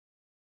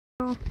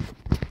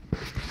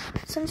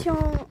since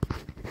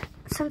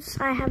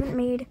I haven't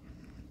made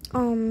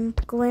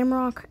glam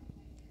rock,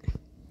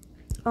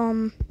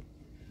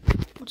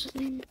 what's his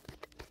name?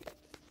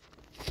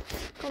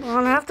 Hold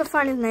on, I have to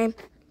find his name.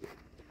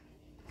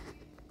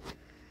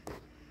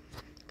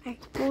 I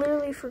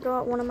literally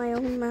forgot one of my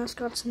own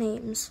mascots'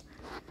 names.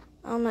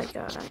 Oh my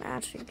god, I'm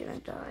actually gonna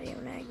die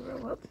when I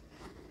grow up.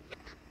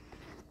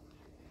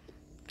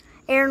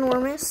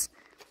 Airnormous.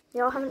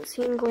 Y'all haven't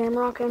seen glam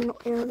rock and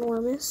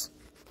airnormous.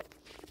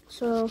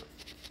 So,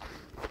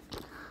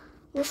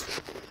 is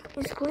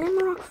glam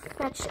rock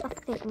fetch a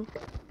thing?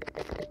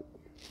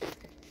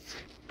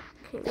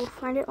 Okay, we'll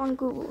find it on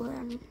Google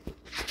then.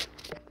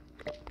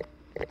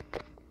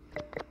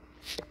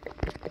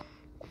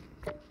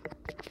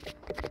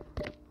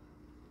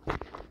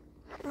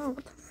 Oh,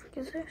 what the frick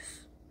is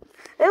this?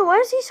 Ew, why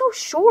is he so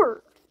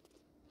short?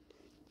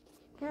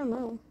 I don't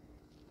know.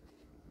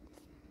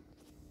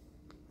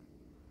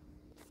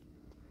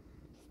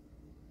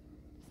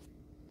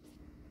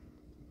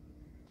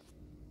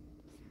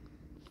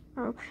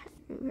 Okay,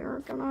 we're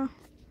gonna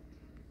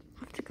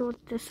have to go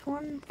with this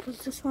one, because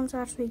this one's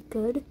actually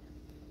good.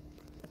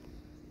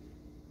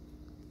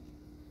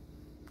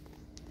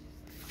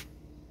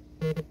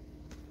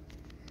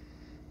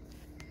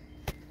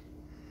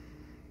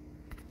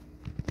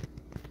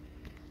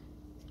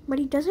 But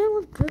he doesn't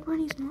look good when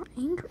he's not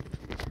angry.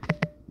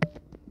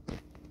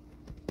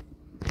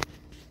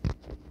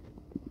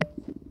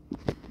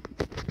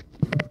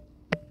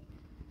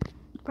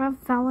 I have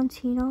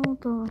Valentino,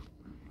 the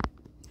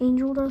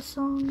Angel Dust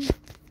song,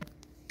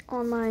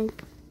 on my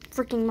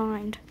freaking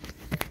mind.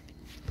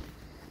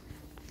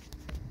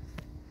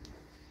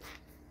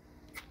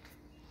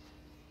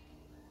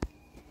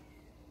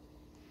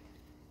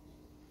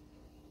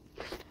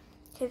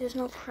 Okay, there's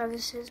no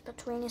crevices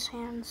between his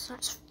hands.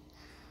 That's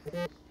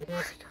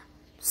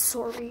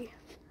sorry.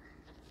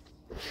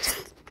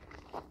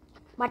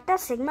 What the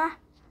Sigma?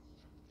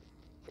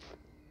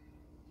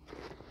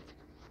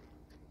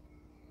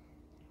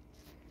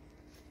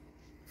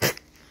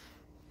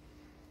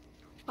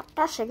 What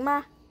the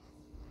Sigma?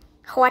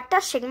 What the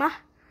Sigma?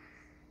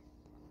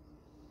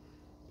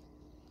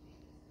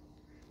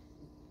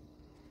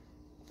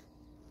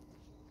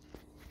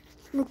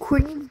 I'm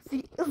recording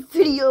a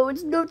video.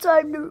 It's no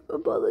time to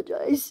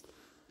apologize.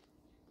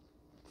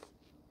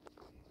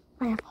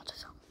 I have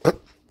autism.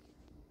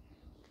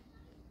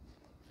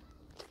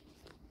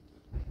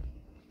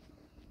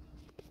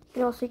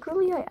 You know,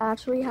 secretly, I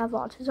actually have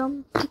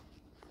autism.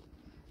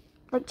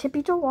 Like,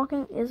 tippy-toe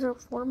walking is a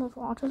form of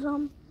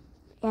autism,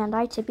 and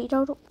I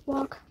tippy-toe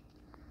walk,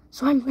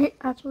 so I might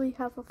actually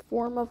have a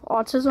form of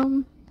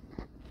autism.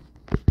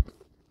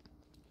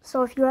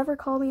 So if you ever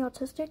call me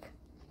autistic,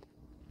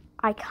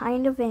 I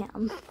kind of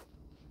am.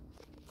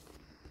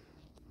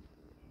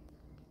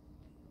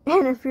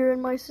 And if you're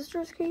in my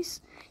sister's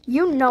case,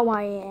 you know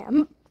I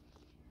am.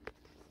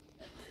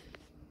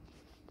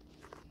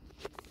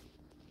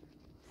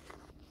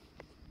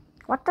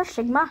 What the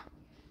Sigma?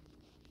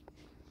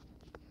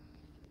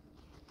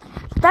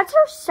 That's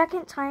her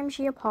second time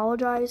she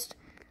apologized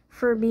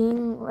for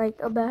being, like,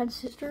 a bad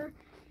sister.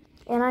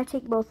 And I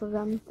take both of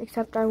them.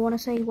 Except I want to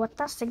say, what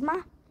the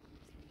Sigma?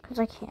 Because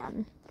I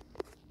can.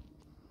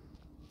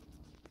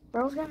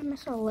 Bro's gonna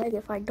miss a leg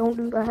if I don't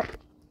do that.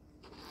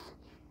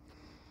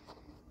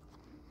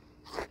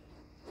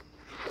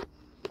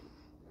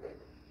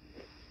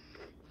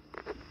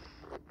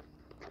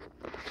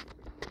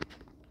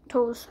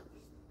 Toes.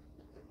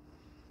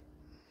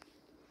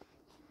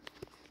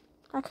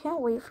 I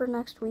can't wait for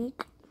next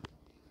week.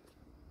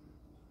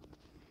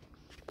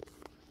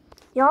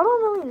 Y'all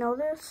don't really know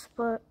this,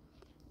 but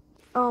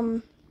I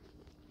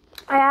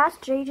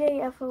asked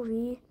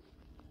JJFOV,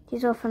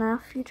 he's a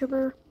FNAF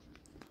YouTuber,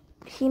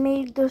 he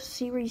made the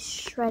series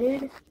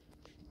Shredded,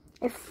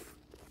 if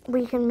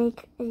we can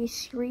make a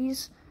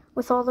series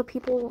with all the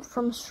people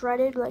from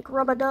Shredded, like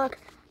Rubba Duck,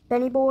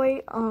 Benny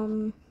Boy,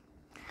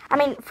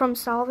 from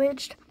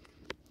Salvaged,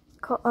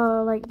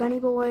 like Benny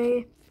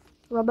Boy,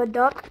 Rubba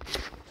Duck,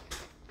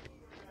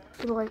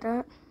 people like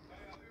that.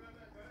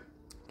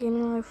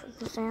 Gaming Life with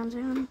the Sands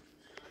in.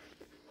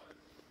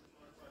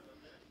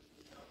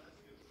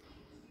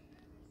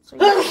 So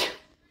yeah.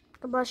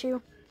 God bless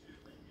you.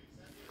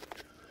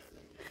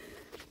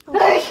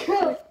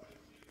 Oh,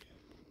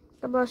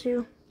 God bless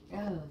you.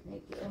 Oh,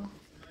 thank you.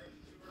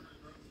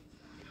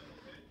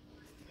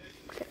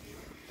 Okay.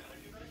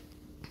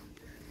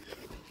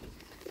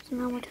 So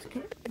now I just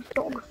get a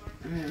dog.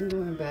 Alright, I'm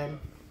going to bed.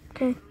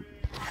 Okay.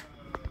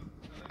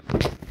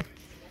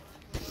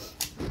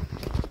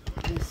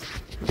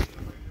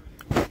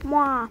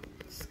 Mwah.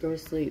 Just go to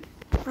sleep.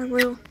 I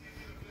will.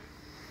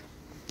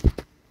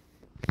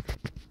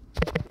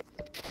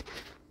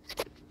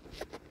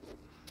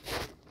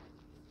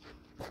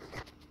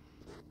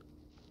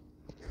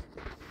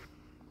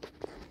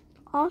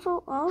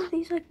 Also, all of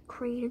these are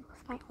created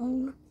with my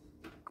own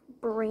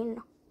brain.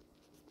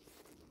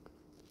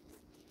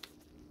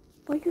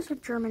 I'll use a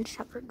German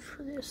Shepherd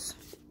for this.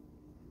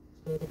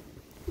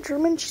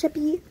 German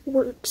Sheppy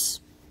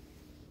works.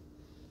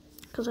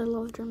 because I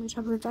love German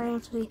Shepherds. I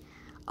actually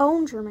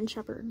own German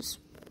Shepherds.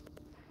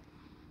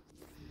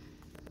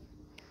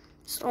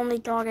 It's the only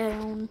dog I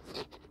own.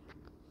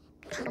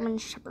 German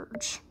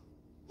Shepherds.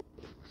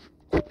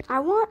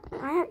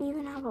 I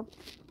even have a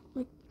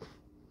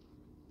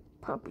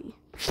puppy.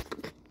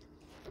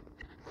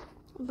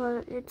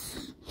 But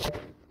it's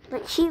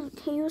like he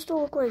used to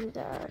look like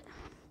that.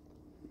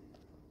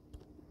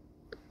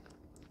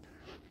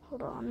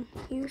 Hold on.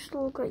 He used to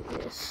look like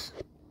this.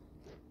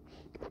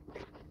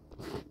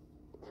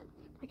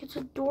 Like, it's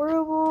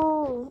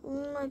adorable.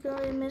 Oh my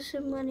god, I miss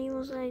him when he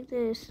was like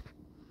this.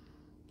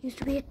 He used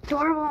to be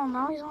adorable.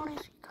 Now he's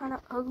honestly kind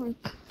of ugly.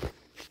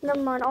 Never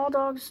mind, all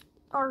dogs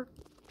are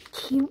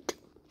cute.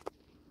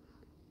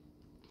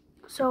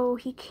 So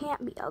he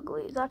can't be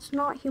ugly. That's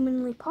not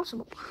humanly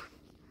possible.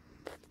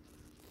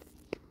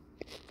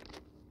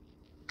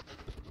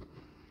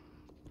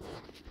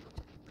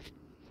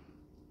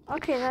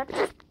 Okay, that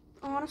just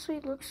honestly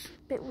looks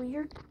a bit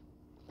weird.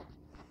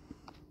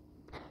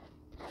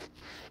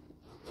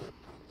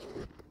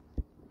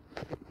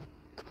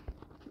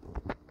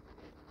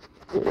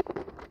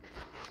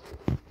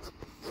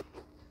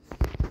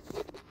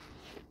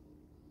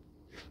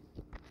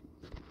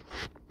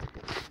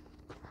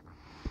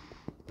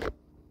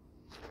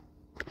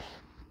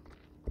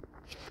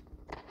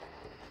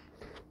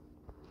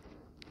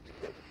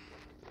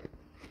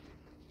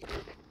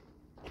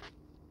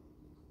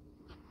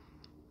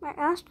 I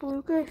asked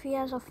Luca if he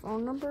has a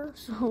phone number,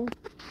 so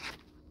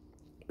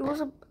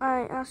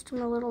I asked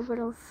him a little bit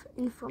of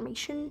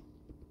information.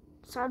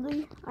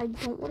 Sadly, I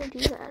don't want to do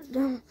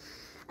that.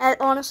 I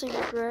honestly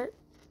regret.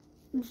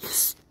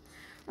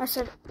 I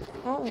said,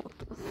 oh, what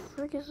the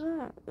frick is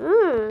that?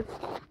 Ew,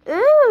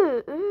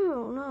 ew,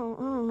 ew, no,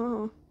 oh,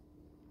 no.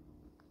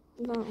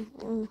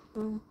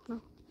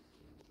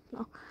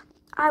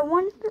 I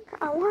want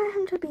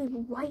him to be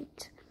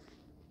white,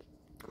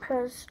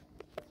 because,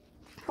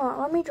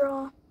 let me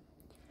draw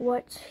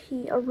what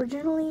he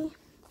originally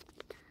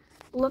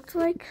looked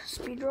like.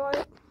 Speed draw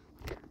it.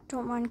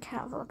 Don't mind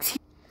cat looks.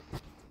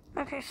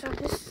 Okay, so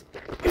this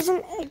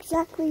isn't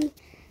exactly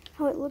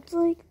how it looked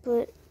like,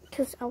 but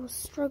because I was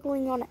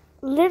struggling on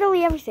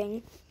literally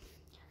everything.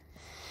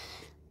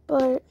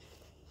 But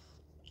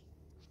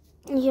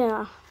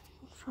yeah,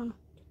 I'm trying to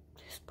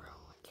do this, bro.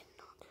 I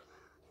cannot do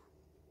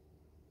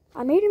that.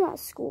 I made him at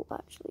school,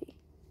 actually.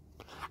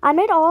 I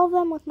made all of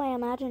them with my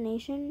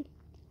imagination,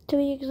 to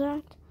be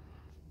exact.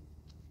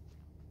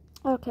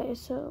 Okay,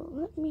 so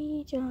let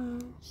me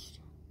just.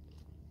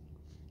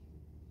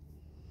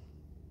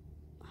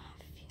 I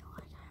feel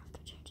like I have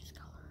to change his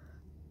color.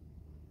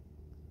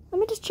 Let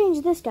me just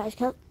change this guy's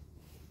color.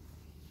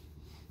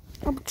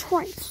 I'm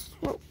trying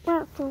to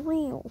work for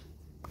real.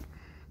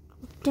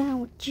 I'm down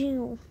with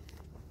you.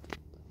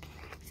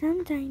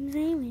 Sometimes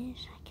I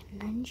wish I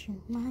could lend you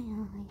my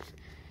eyes,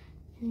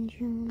 lend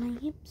you my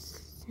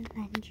hips, and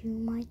lend you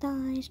my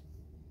thighs.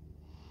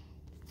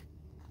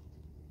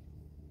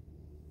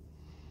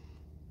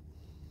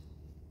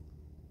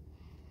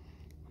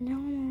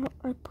 Now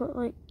I put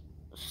like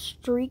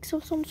streaks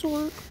of some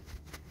sort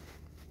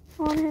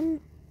on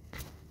him.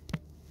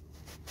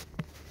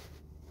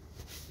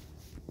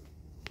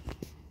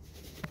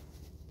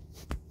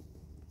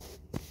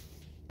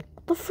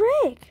 What the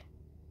frick?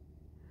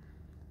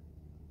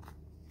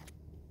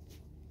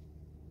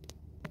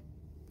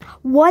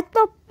 What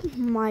the? Oh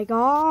my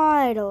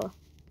god.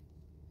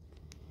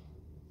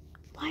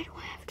 Why do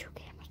I have two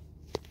cameras?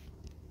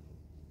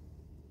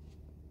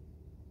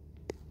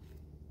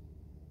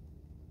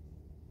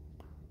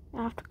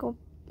 I have to go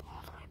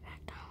all the way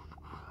back down.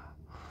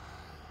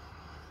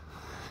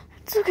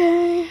 It's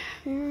okay.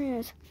 Here he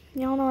is.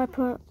 Y'all know I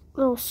put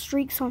little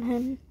streaks on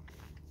him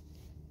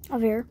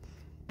of hair.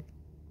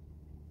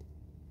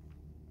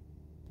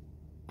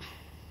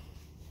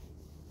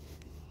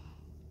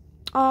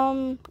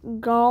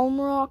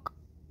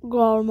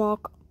 Glam.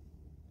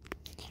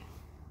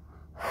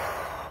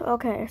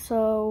 Okay,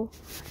 so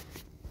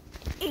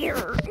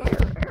ear.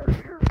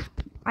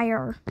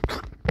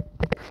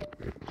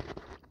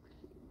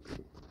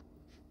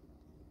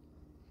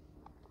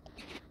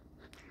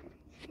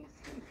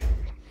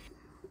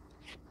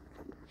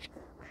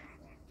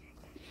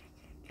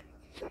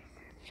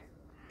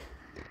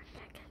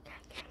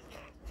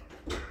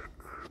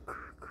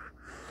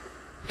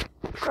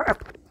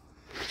 Crap.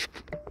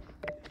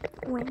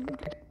 Wind.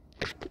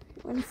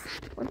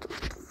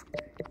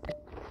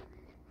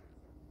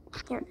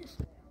 Here it is.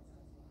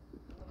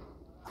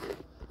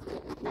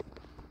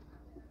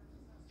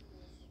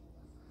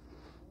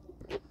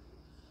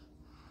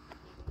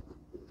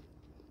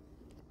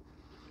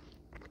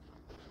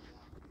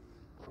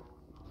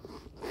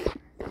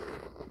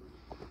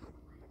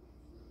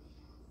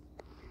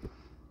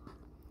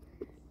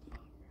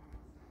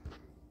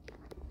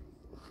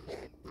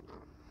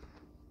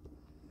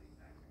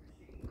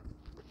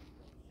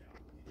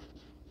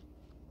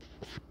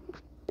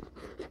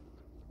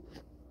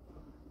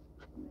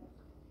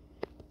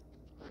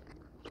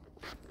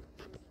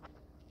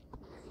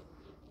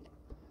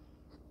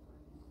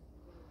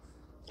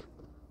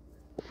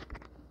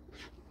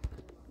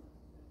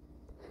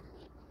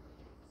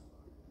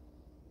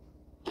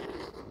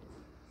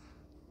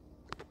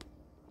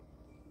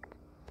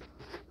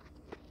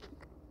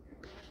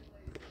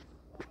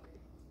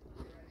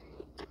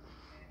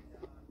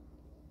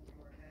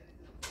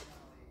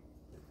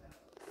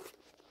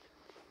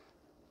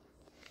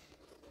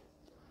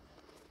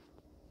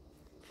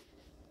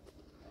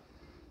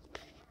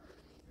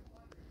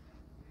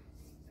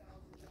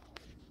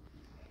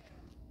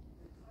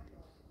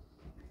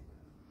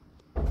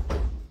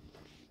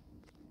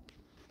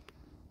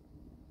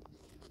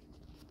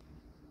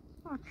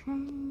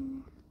 Okay.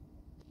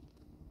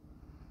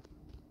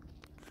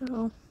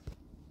 So,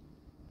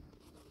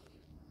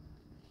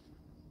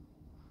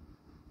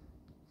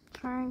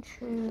 trying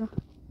to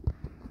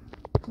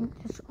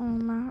make this all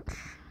match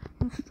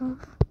and stuff.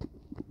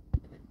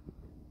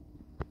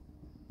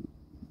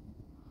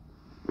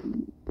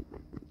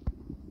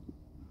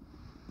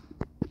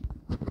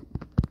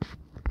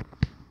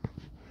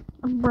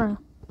 Bruh.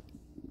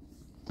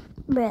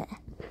 Bleh.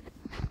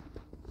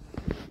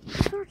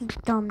 They're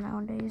just dumb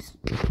nowadays.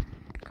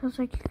 Because,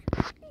 like,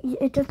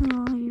 it doesn't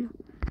allow you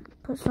to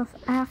put stuff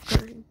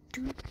after you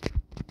do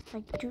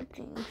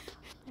things.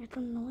 It's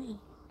annoying.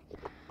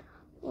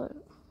 What?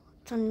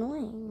 It's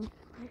annoying.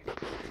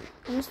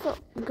 I miss the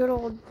good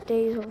old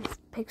days of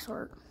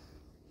PixArt.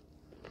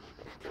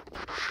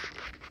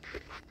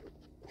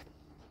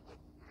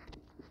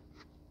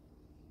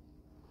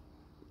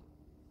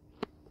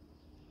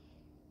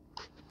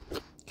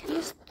 Can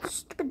this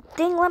stupid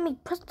thing let me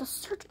press the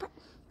search button?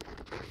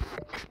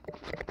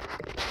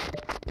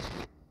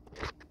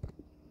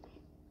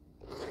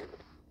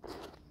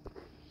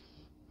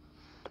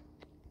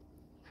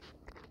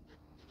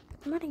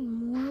 I'm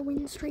adding more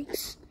win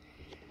streaks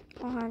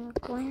on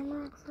Glam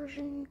Rock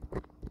version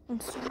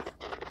instead of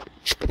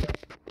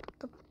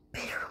the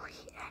barely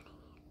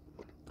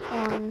any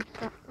on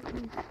that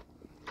version.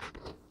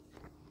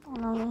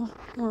 On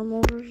a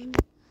normal version.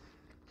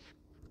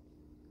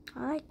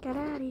 I like that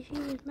Addie, she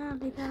is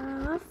madly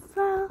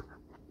powerful.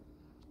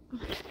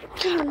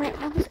 Damn it,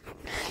 I was...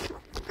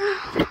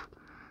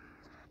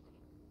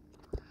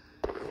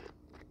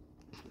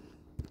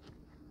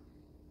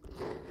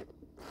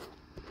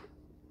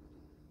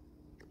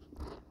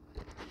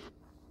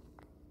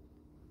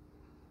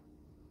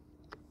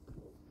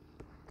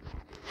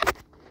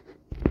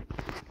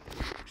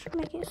 should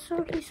make it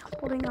so he's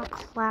holding a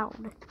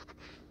cloud.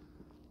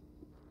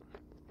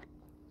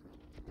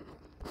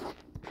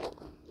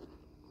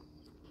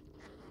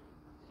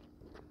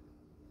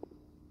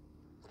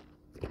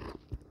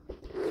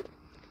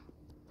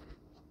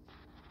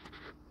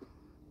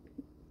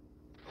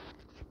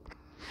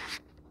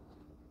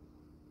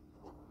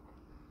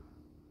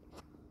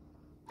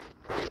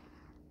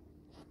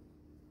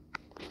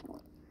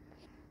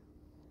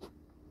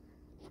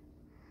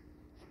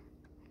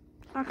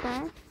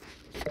 Okay.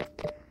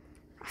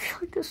 I feel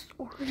like this is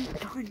already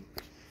done.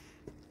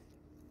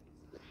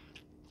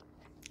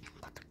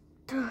 But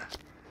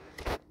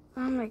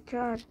oh my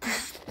god,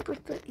 this is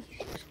like the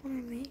easiest one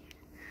I made.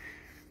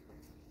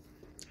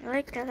 I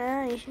like that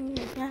I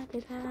should not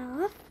be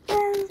powerful.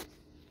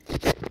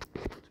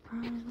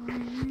 Surprise what I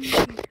made,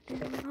 you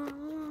did it all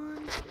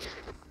along.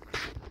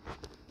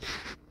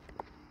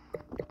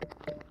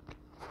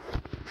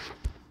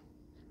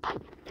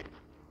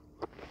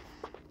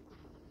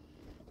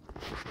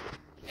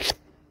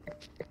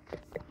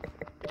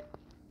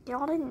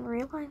 Y'all didn't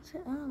realize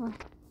it? Oh.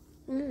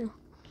 Ew.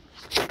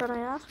 But I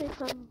actually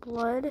put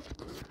blood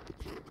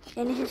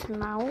in his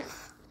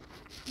mouth.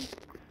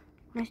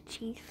 His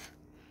teeth.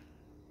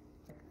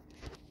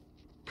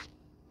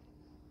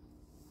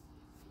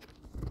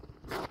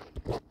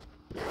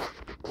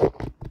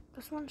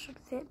 This one should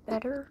fit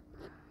better.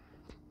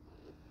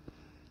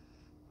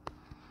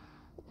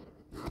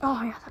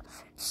 Oh yeah, that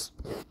fits.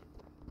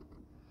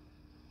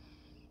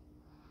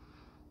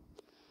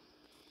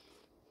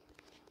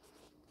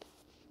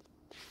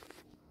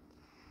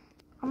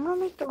 I'm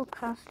gonna make the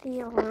opacity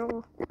a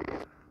little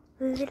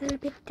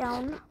bit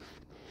down.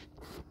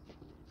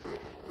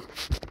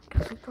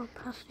 Cause like the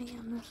opacity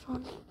on this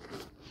one.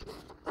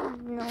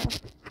 No.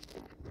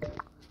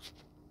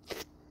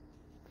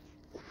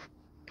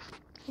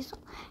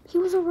 He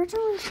was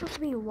originally supposed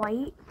to be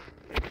white,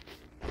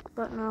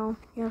 but no.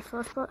 Yeah, so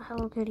let's put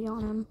Hello Kitty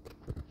on him.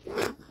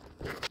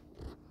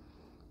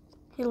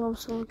 He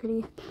loves Hello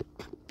Kitty.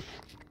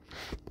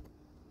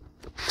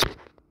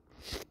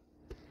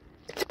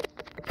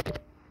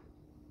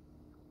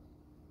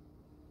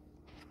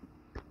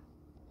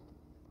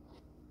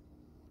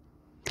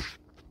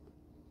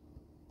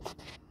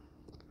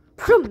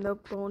 Put a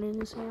milk bone in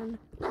his hand.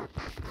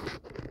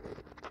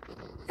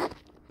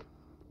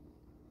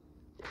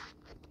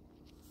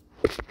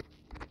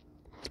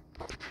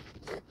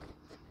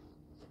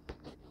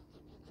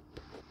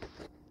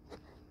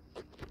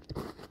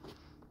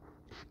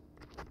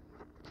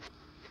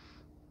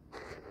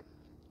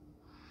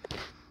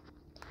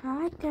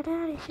 I like that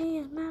Addie, she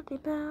is madly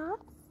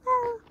powerful.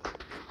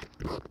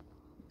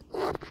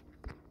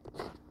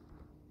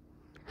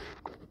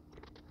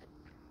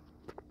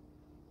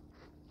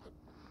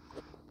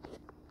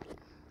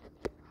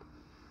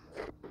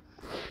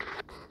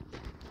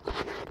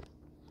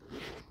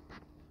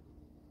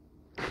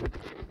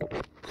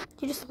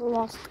 You just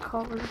lost the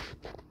color.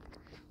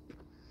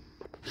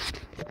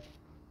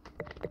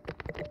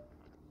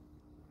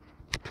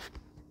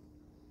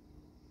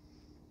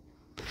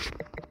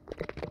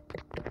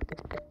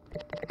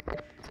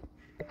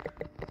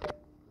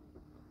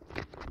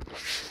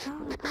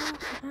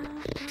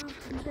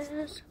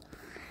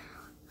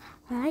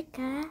 I like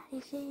that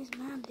she's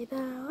madly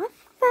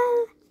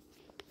powerful.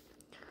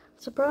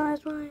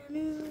 Surprised why I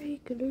knew he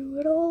could do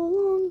it all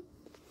along.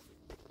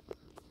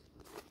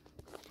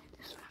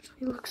 This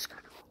actually looks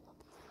kind of cool.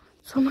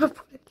 So I'm gonna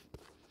put it.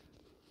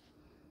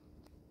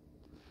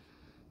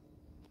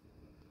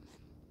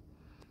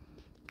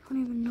 I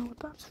don't even know what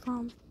that's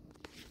from.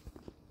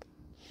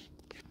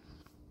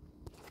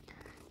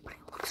 But it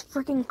looks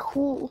freaking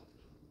cool.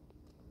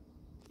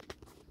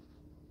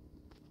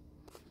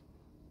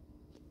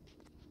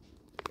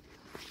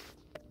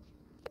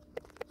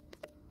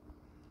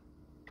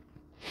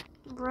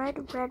 Red.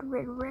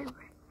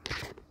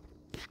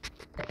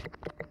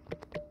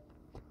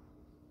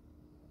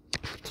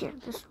 Yeah,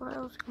 this is what I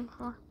was looking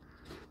for.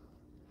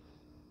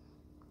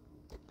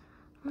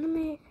 I'm gonna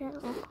make it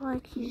look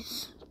like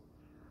he's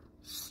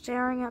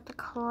staring at the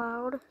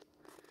cloud.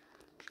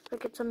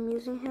 Like it's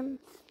amusing him.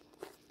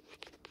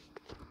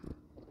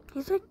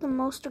 He's like the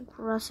most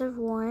aggressive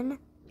one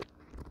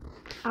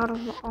out of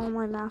all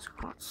my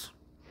mascots.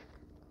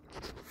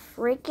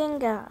 Freaking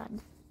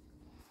God.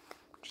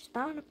 Just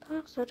bound to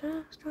pass the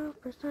test of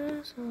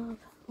business of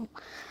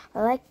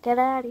I like it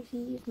out,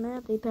 he's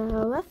madly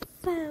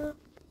powerful.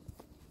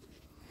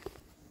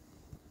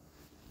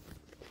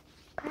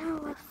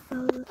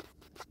 Powerful.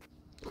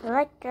 I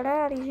like it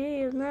out,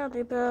 he is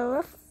madly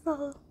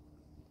powerful.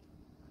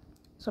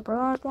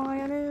 Surprised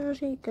why I knew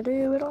he could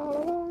do it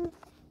all along.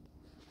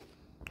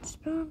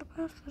 Just bound to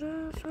pass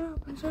the test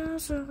of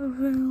business of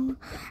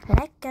I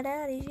like it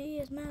out, he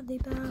is madly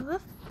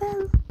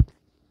powerful.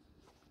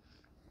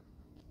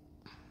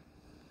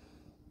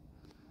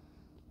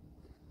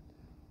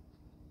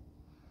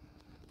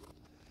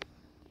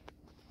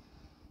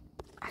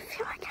 I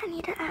feel like I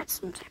need to add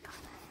some type of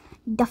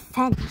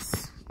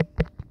defense.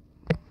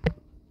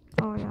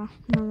 Oh yeah,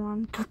 never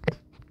mind.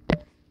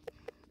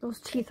 Those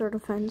teeth are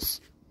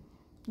defense.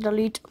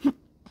 Delete.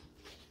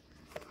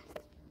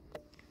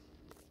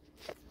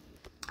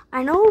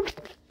 I know,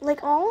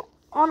 like on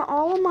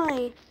all of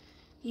my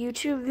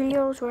YouTube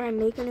videos where I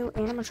make a new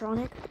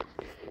animatronic,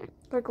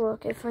 like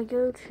look, if I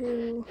go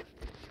to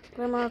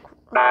Grandma.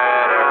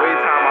 Every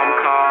time I'm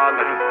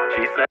calling,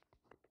 she said.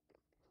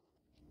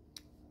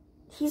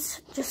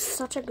 He's just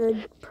such a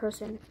good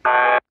person.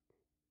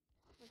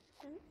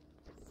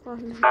 For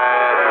him.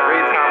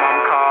 Every time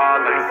I'm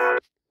calling.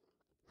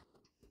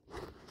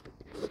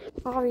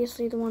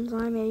 Obviously the ones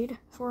I made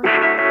for him.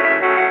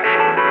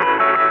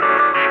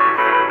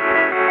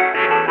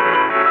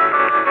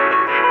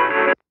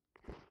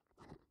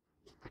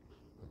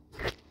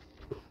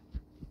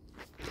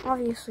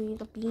 Obviously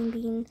the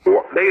bean.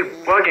 They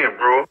bugging,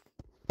 bro.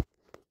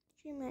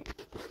 She made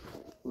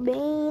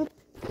bean.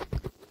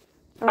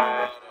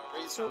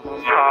 So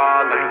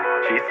Calling.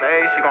 She say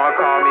she gonna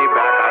call me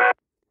back.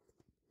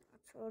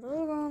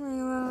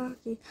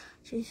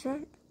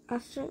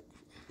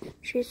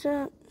 She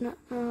said,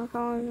 no,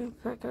 calling me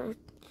back.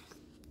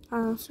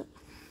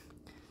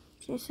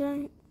 She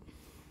said,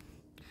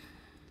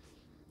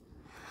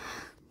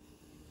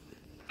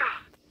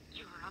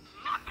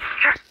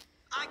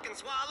 I can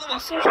swallow I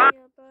said,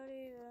 your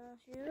buddy,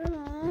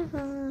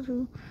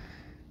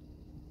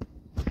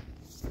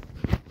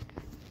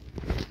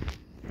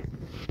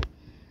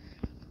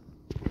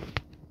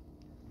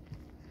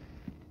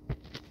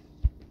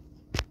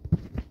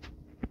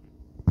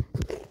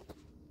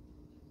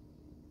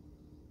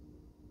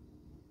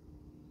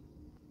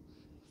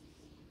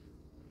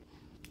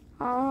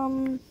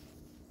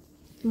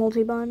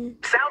 multi-bun.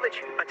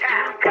 salvage,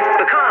 attack,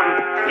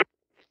 become.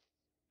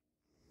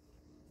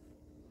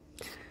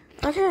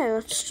 Okay,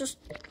 let's just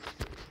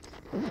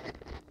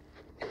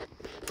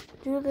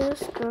do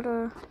this. Go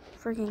to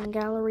freaking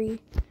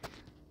gallery.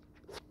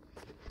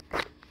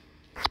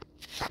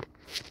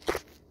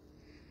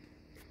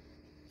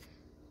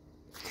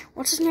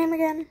 What's his name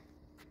again?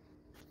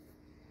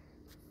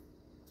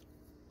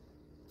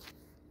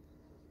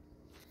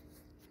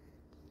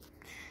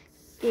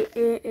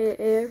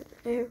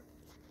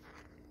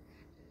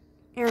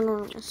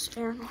 Airnormous.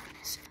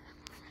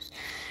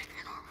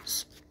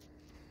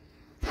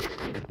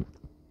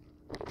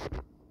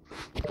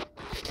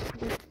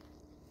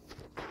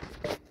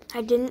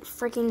 I didn't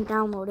freaking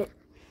download it.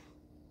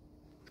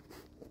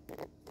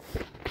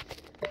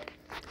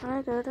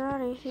 I got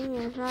daddy, he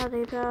is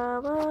really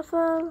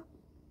powerful.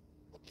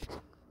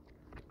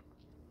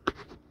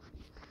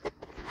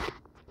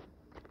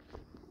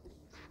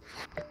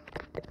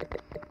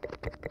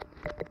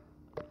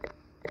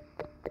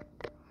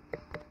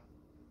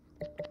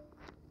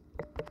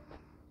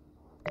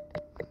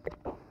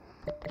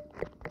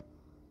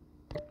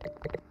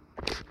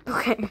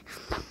 Okay.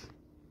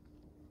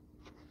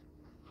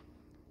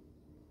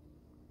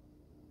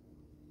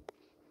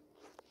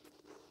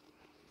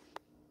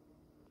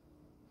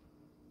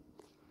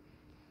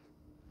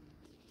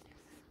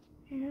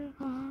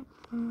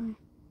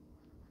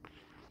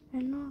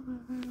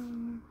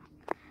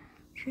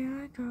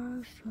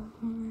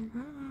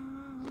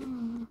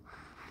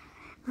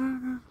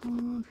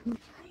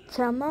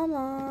 Tell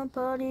mama,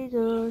 party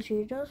girl,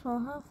 she just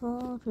want her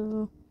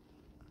photo.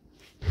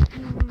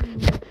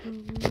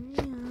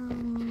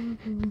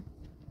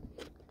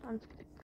 Done.